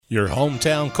Your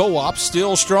hometown co-op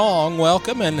still strong.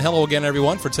 Welcome and hello again,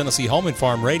 everyone, for Tennessee Home and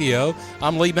Farm Radio.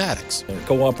 I'm Lee Maddox.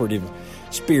 Cooperative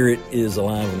spirit is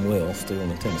alive and well still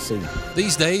in Tennessee.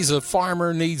 These days, a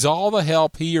farmer needs all the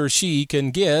help he or she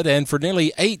can get, and for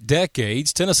nearly 8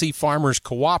 decades, Tennessee Farmers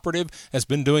Cooperative has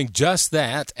been doing just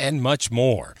that and much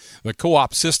more. The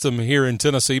co-op system here in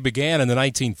Tennessee began in the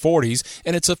 1940s,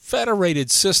 and it's a federated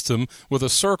system with a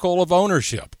circle of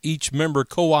ownership. Each member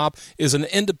co-op is an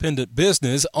independent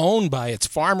business owned by its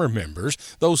farmer members,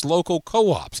 those local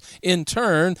co-ops. In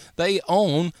turn, they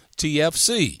own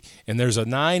TFC, and there's a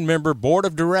 9-member board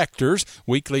of directors.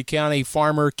 Weakley County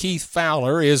farmer Keith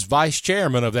Fowler is vice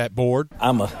chairman of that board.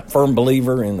 I'm a firm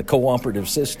believer in the cooperative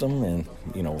system, and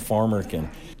a farmer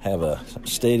can have a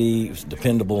steady,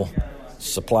 dependable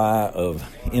supply of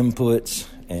inputs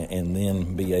and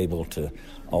then be able to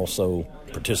also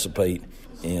participate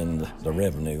in the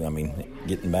revenue. I mean,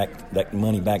 getting back that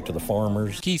money back to the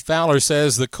farmers. Keith Fowler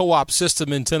says the co-op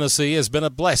system in Tennessee has been a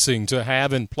blessing to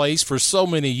have in place for so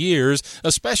many years,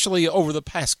 especially over the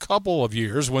past couple of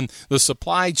years when the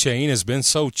supply chain has been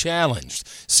so challenged.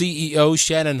 CEO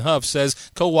Shannon Huff says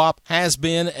co-op has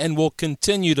been and will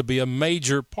continue to be a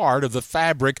major part of the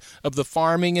fabric of the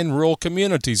farming and rural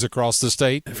communities across the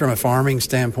state. From a farming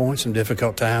standpoint, some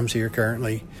difficult times here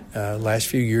currently. Last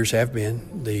few years have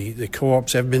been. The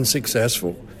co-ops have been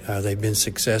successful. They've been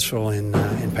successful in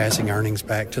passing earnings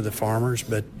back to the farmers,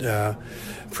 but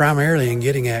primarily in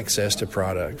getting access to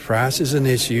product. Price is an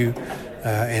issue,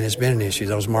 and it's been an issue.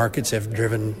 Those markets have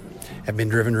been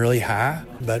driven really high,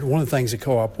 but one of the things the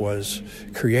co-op was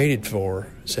created for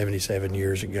 77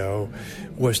 years ago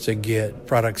was to get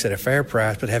products at a fair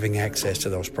price, but having access to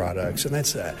those products. And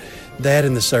that's that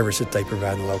and the service that they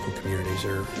provide in the local communities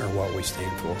are what we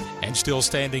stand for. And still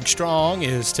standing strong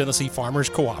is Tennessee Farmers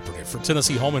Cooperative. For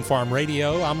Tennessee Home and Farm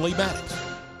Radio, I'm Lee Maddox.